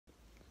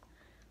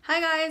Hi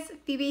guys,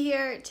 Phoebe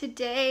here.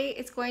 Today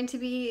it's going to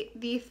be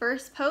the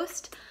first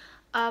post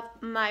of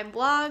my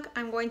blog.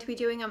 I'm going to be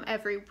doing them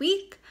every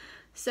week.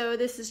 So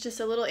this is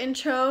just a little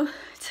intro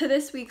to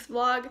this week's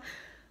vlog.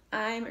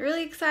 I'm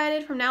really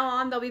excited. From now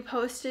on they'll be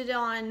posted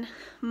on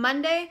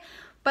Monday,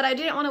 but I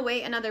didn't want to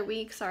wait another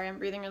week. Sorry, I'm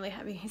breathing really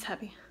heavy. He's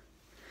heavy.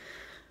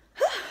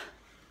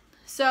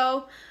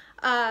 So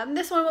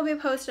this one will be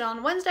posted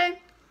on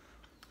Wednesday.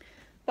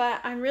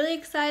 But I'm really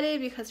excited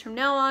because from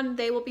now on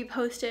they will be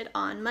posted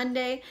on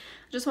Monday.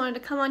 I just wanted to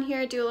come on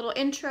here, do a little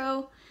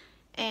intro,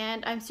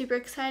 and I'm super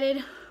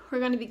excited. We're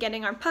going to be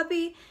getting our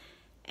puppy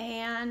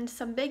and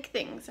some big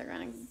things are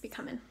going to be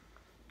coming.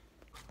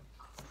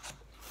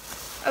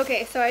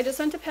 Okay, so I just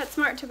went to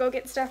PetSmart to go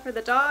get stuff for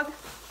the dog,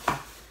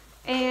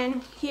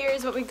 and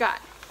here's what we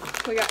got.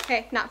 We got,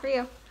 hey, not for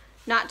you,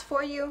 not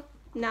for you,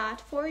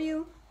 not for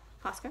you,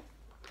 Oscar.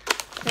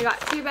 We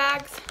got 2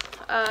 bags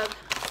of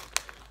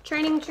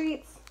training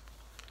treats.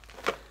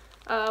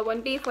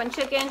 1 beef, 1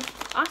 chicken.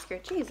 Oscar,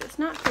 Jesus,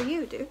 not for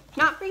you, dude.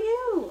 Not for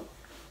you.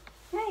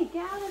 Hey,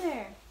 get out of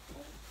there.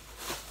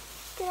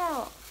 Get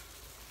out.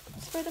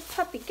 It's for the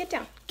puppy. Get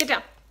down. Get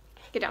down.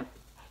 Get down.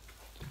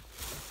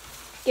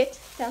 Get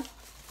down.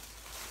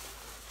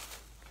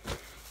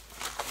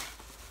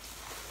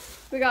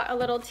 We got a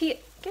little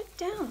get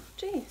down.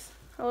 Jeez.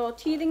 A little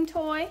teething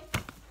toy.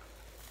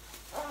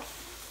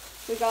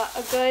 We got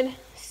a good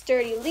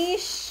sturdy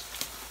leash.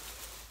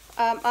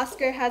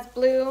 Oscar has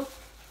blue.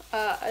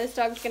 This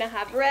dog's gonna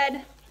have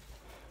red.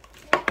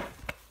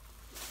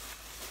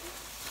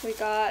 We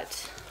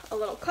got a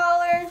little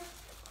collar.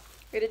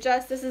 We'd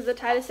adjust. This is the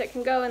tightest it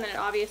can go, and then it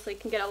obviously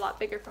can get a lot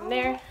bigger from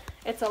there.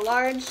 It's a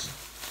large.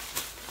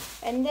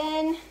 And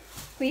then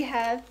we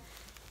have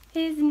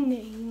his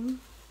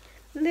name,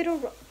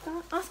 Little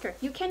Oscar.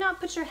 You cannot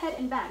put your head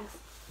in bags.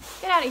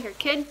 Get out of here,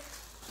 kid.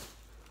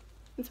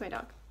 It's my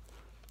dog.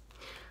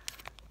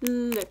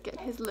 Look at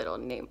his little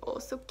name. Oh,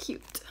 so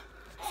cute.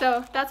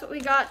 So that's what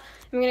we got.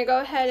 I'm gonna go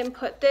ahead and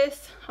put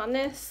this on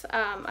this.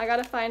 I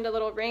gotta find a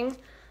little ring.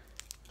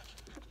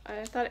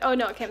 I thought, oh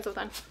no, it came with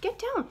one.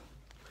 Get down.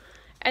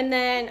 And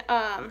then,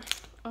 oh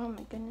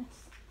my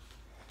goodness.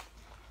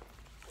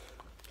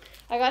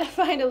 I gotta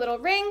find a little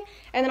ring,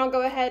 and then I'll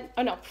go ahead,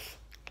 oh no,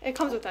 it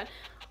comes with one.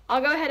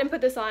 I'll go ahead and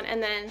put this on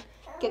and then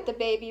get the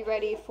baby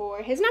ready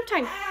for his nap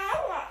time.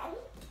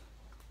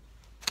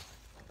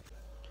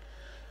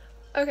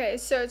 Okay,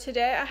 so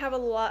today I have a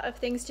lot of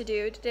things to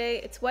do. Today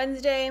it's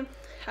Wednesday.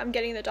 I'm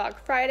getting the dog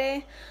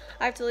Friday.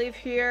 I have to leave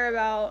here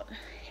about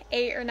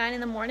 8 or 9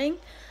 in the morning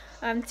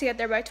to get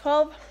there by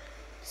 12.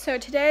 So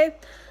today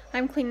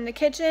I'm cleaning the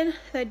kitchen,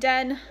 the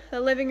den,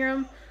 the living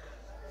room,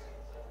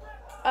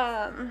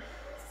 the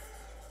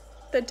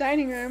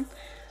dining room,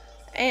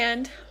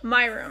 and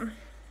my room.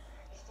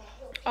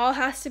 All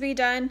has to be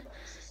done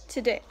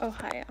today. Oh,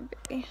 hi,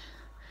 baby.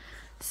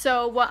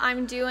 So what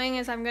I'm doing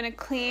is I'm gonna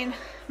clean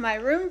my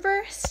room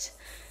first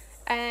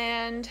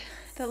and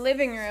the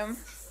living room.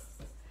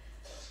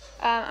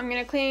 I'm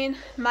gonna clean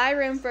my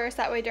room first,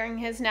 that way during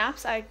his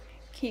naps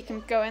he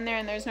can go in there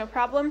and there's no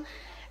problem.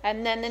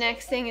 And then the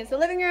next thing is the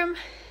living room,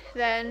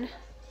 then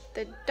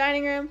the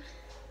dining room,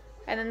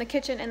 and then the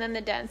kitchen, and then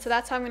the den. So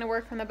that's how I'm gonna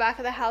work from the back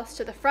of the house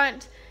to the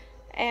front,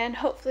 and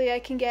hopefully I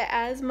can get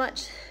as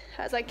much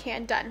as I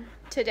can done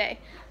today,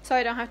 so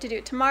I don't have to do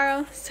it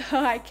tomorrow, so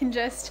I can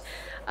just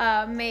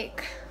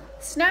make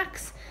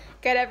snacks,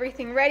 get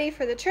everything ready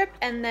for the trip,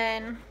 and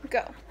then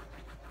go.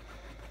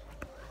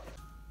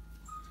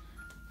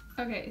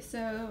 Okay,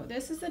 so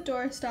this is the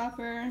door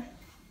stopper.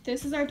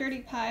 This is our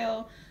dirty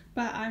pile,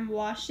 but I'm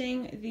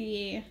washing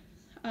the,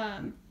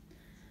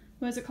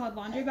 what is it called,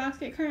 laundry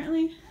basket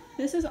currently.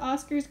 This is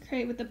Oscar's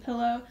crate with the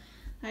pillow.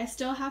 I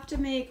still have to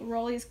make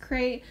Rolly's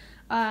crate.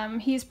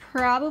 He's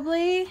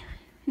probably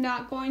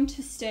not going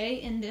to stay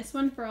in this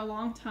one for a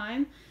long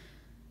time.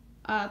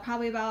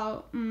 Probably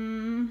about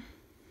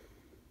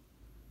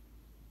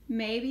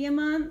maybe a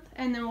month,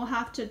 and then we'll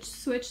have to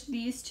switch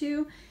these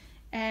two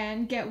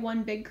and get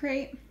one big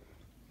crate,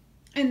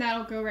 and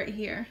that'll go right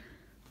here.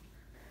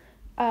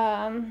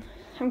 I'm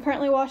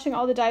currently washing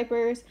all the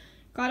diapers.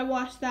 Gotta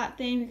wash that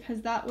thing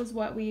because that was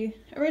what we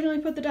originally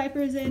put the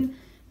diapers in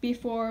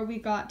before we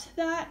got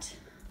that.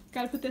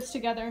 Gotta put this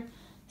together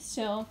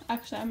still.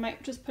 Actually, I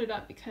might just put it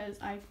up because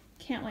I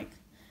can't like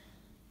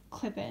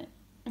clip it.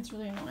 It's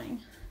really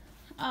annoying.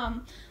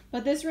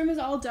 But this room is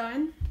all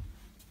done.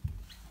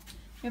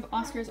 We have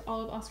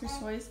all of Oscar's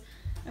toys.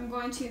 I'm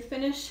going to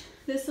finish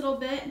this little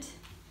bit.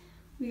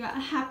 We got a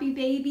happy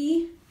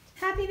baby.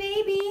 Happy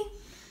baby.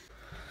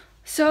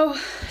 So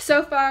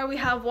far we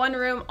have one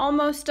room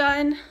almost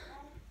done.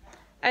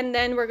 And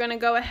then we're gonna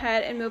go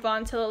ahead and move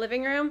on to the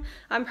living room.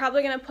 I'm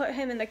probably gonna put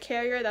him in the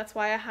carrier. That's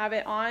why I have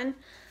it on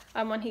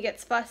when he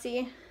gets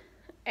fussy.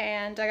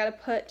 And I gotta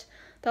put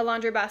the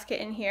laundry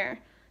basket in here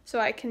so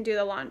I can do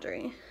the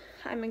laundry.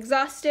 I'm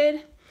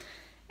exhausted,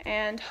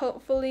 and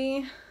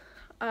hopefully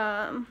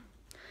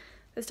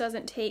this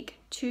doesn't take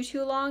too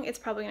long. It's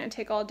probably gonna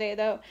take all day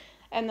though,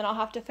 and then I'll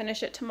have to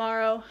finish it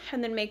tomorrow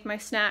and then make my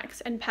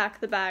snacks and pack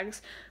the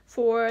bags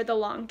for the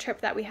long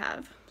trip that we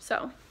have.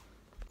 So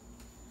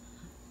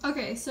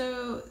okay,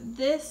 so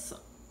this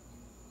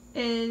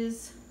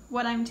is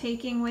what I'm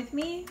taking with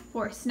me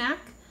for snack.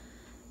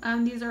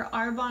 These are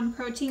Arbonne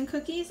protein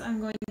cookies. I'm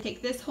going to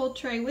take this whole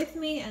tray with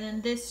me, and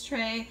then this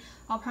tray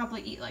I'll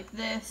probably eat like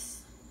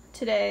this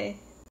today,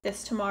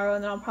 this tomorrow,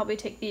 and then I'll probably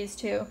take these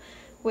two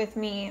with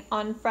me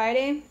on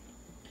Friday.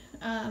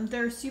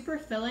 They're super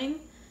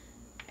filling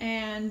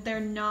and they're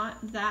not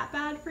that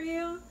bad for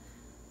you.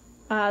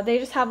 They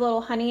just have a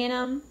little honey in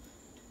them,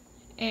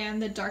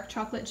 and the dark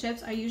chocolate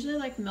chips. I usually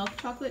like milk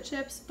chocolate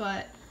chips,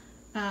 but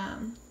I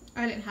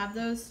didn't have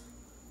those,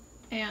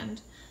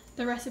 and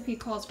the recipe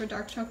calls for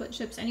dark chocolate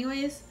chips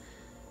anyways.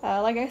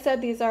 Like I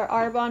said, these are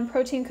Arbonne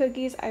protein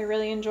cookies. I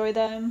really enjoy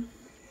them.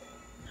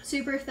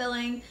 Super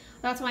filling.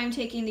 That's why I'm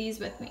taking these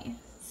with me.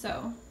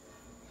 So,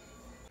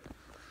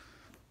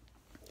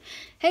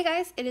 hey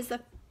guys, it is the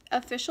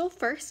official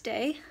first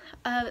day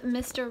of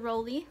Mr.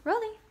 Rolly.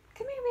 Rolly,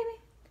 come here, baby.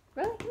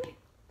 Rolly, come here.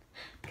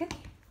 Come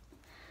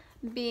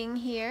here. Being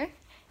here,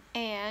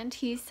 and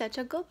he's such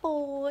a good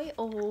boy.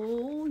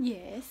 Oh,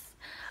 yes.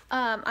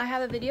 I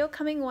have a video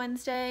coming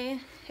Wednesday.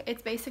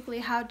 It's basically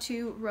how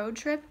to road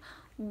trip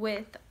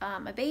with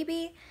a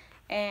baby,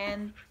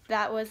 and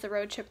that was the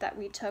road trip that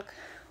we took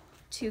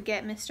to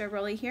get Mr.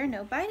 Rolly here.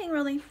 No biting,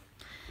 Rolly.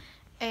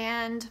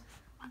 And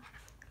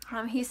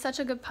he's such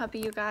a good puppy,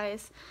 you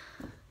guys.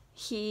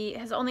 He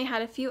has only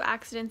had a few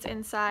accidents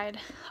inside.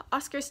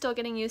 Oscar's still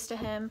getting used to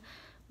him,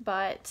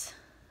 but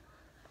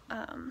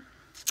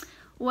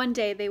one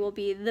day they will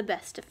be the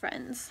best of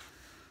friends.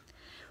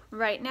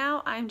 Right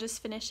now, I'm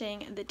just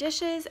finishing the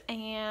dishes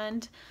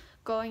and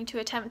going to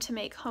attempt to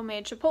make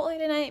homemade Chipotle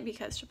tonight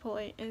because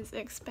Chipotle is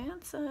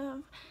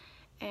expensive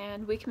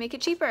and we can make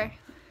it cheaper.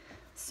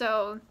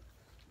 So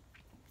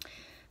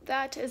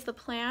that is the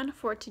plan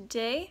for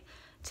today.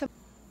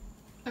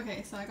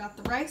 Okay, so I got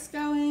the rice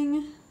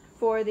going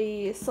for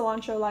the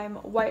cilantro lime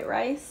white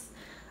rice.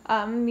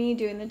 Me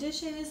doing the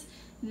dishes.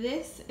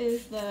 This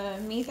is the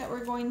meat that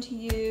we're going to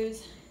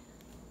use,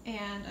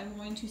 and I'm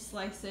going to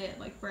slice it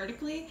like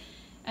vertically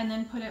and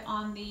then put it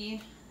on the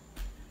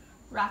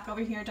rack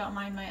over here. Don't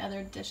mind my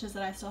other dishes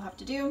that I still have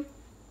to do.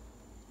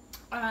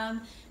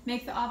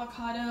 Make the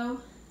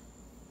avocado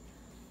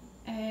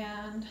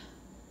and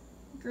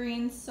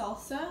green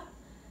salsa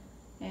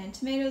and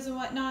tomatoes and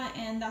whatnot,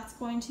 and that's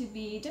going to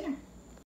be dinner.